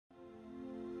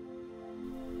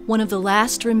One of the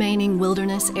last remaining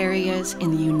wilderness areas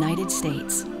in the United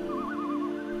States.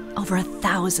 Over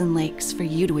 1,000 lakes for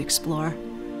you to explore.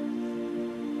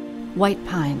 White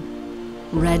pine,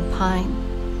 red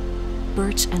pine,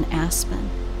 birch and aspen,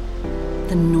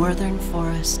 the northern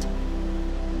forest.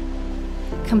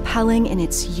 Compelling in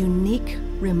its unique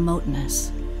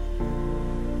remoteness.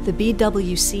 The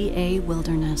BWCA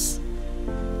Wilderness.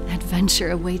 Adventure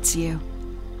awaits you.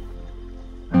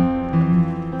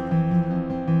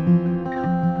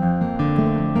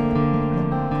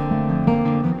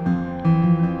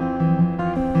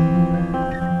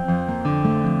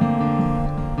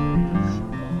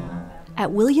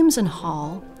 At Williams &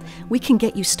 Hall, we can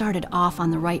get you started off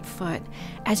on the right foot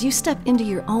as you step into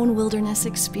your own wilderness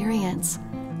experience.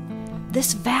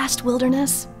 This vast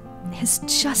wilderness is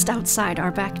just outside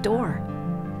our back door.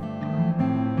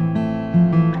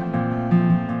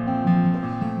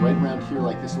 Right around here,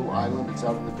 like this little island that's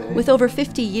out in the bay. With over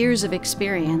 50 years of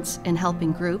experience in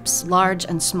helping groups, large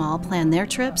and small, plan their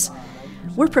trips,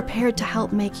 we're prepared to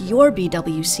help make your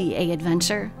BWCA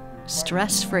adventure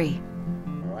stress-free.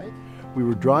 We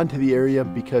were drawn to the area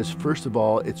because, first of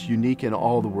all, it's unique in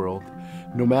all the world.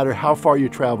 No matter how far you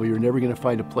travel, you're never going to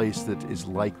find a place that is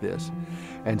like this.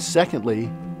 And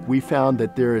secondly, we found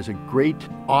that there is a great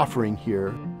offering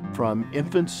here from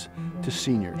infants to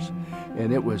seniors.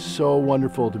 And it was so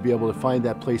wonderful to be able to find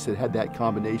that place that had that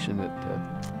combination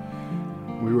that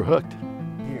we were hooked.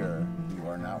 Here, you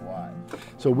are not wide.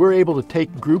 So we're able to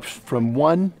take groups from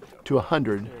 1 to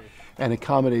 100 and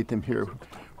accommodate them here,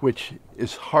 which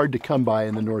is hard to come by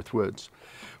in the North Woods.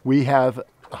 We have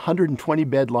a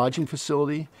 120-bed lodging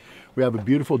facility. We have a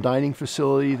beautiful dining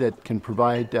facility that can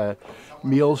provide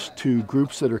meals to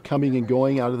groups that are coming and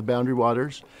going out of the Boundary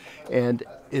Waters. And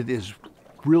it is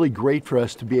really great for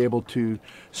us to be able to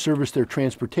service their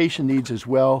transportation needs as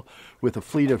well, with a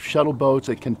fleet of shuttle boats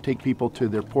that can take people to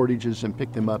their portages and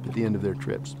pick them up at the end of their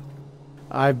trips.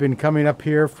 I've been coming up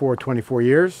here for 24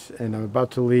 years, and I'm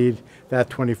about to lead that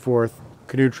 24th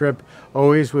canoe trip,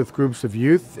 always with groups of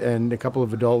youth and a couple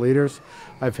of adult leaders.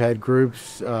 I've had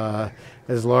groups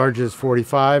as large as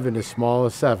 45 and as small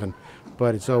as 7,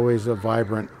 but it's always a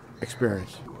vibrant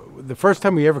experience. The first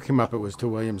time we ever came up, it was to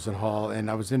Williams & Hall,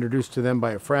 and I was introduced to them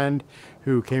by a friend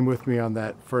who came with me on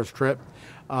that first trip.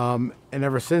 And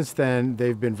ever since then,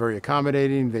 they've been very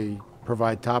accommodating. They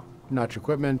provide top-notch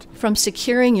equipment. From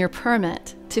securing your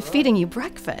permit to feeding you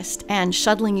breakfast and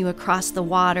shuttling you across the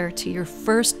water to your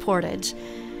first portage,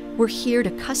 we're here to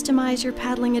customize your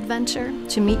paddling adventure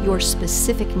to meet your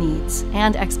specific needs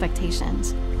and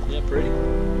expectations. Yeah, pretty.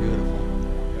 Beautiful.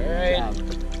 All right.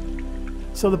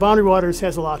 So the Boundary Waters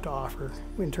has a lot to offer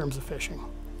in terms of fishing.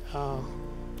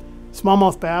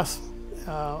 Smallmouth bass,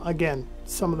 again,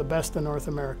 some of the best in North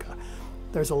America.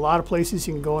 There's a lot of places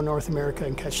you can go in North America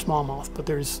and catch smallmouth, but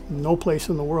there's no place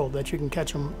in the world that you can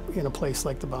catch them in a place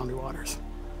like the Boundary Waters.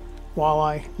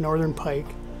 Walleye, northern pike,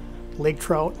 lake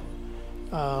trout,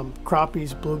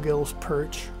 crappies, bluegills,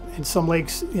 perch, and some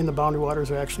lakes in the Boundary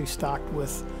Waters are actually stocked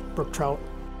with brook trout.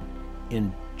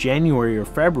 In January or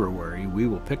February, we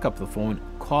will pick up the phone,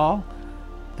 call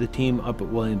the team up at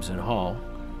Williams & Hall,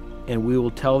 and we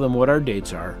will tell them what our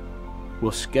dates are.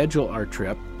 We'll schedule our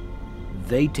trip.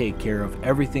 They take care of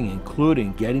everything,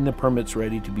 including getting the permits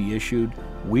ready to be issued.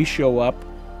 We show up,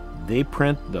 they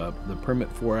print the permit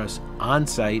for us on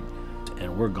site,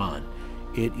 and we're gone.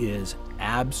 It is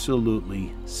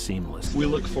absolutely seamless. We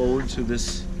look forward to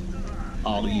this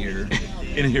all year,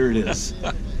 and here it is.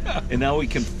 And now we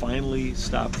can finally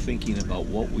stop thinking about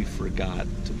what we forgot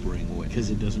to bring away. Because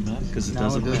it doesn't matter. Because it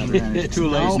doesn't matter. It's too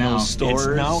late now.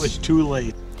 Stores. It's too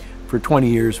late. For 20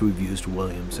 years, we've used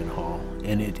Williams & Hall,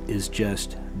 and it has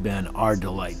just been our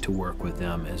delight to work with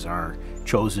them as our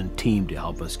chosen team to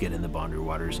help us get in the Boundary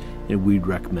Waters, and we'd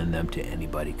recommend them to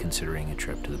anybody considering a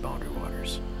trip to the Boundary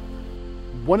Waters.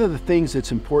 One of the things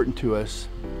that's important to us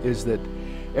is that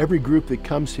every group that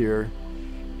comes here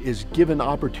is given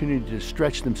opportunity to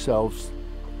stretch themselves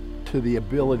to the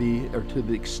ability or to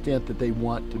the extent that they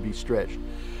want to be stretched.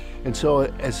 And so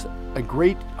as a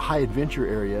great high adventure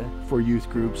area for youth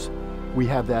groups, we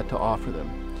have that to offer them.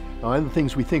 Now, one of the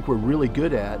things we think we're really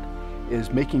good at is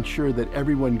making sure that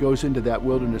everyone goes into that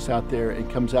wilderness out there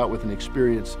and comes out with an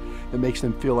experience that makes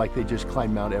them feel like they just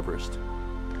climbed Mount Everest.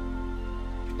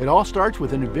 It all starts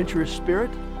with an adventurous spirit,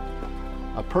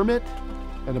 a permit,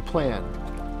 and a plan.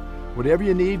 Whatever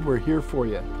you need, we're here for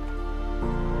you.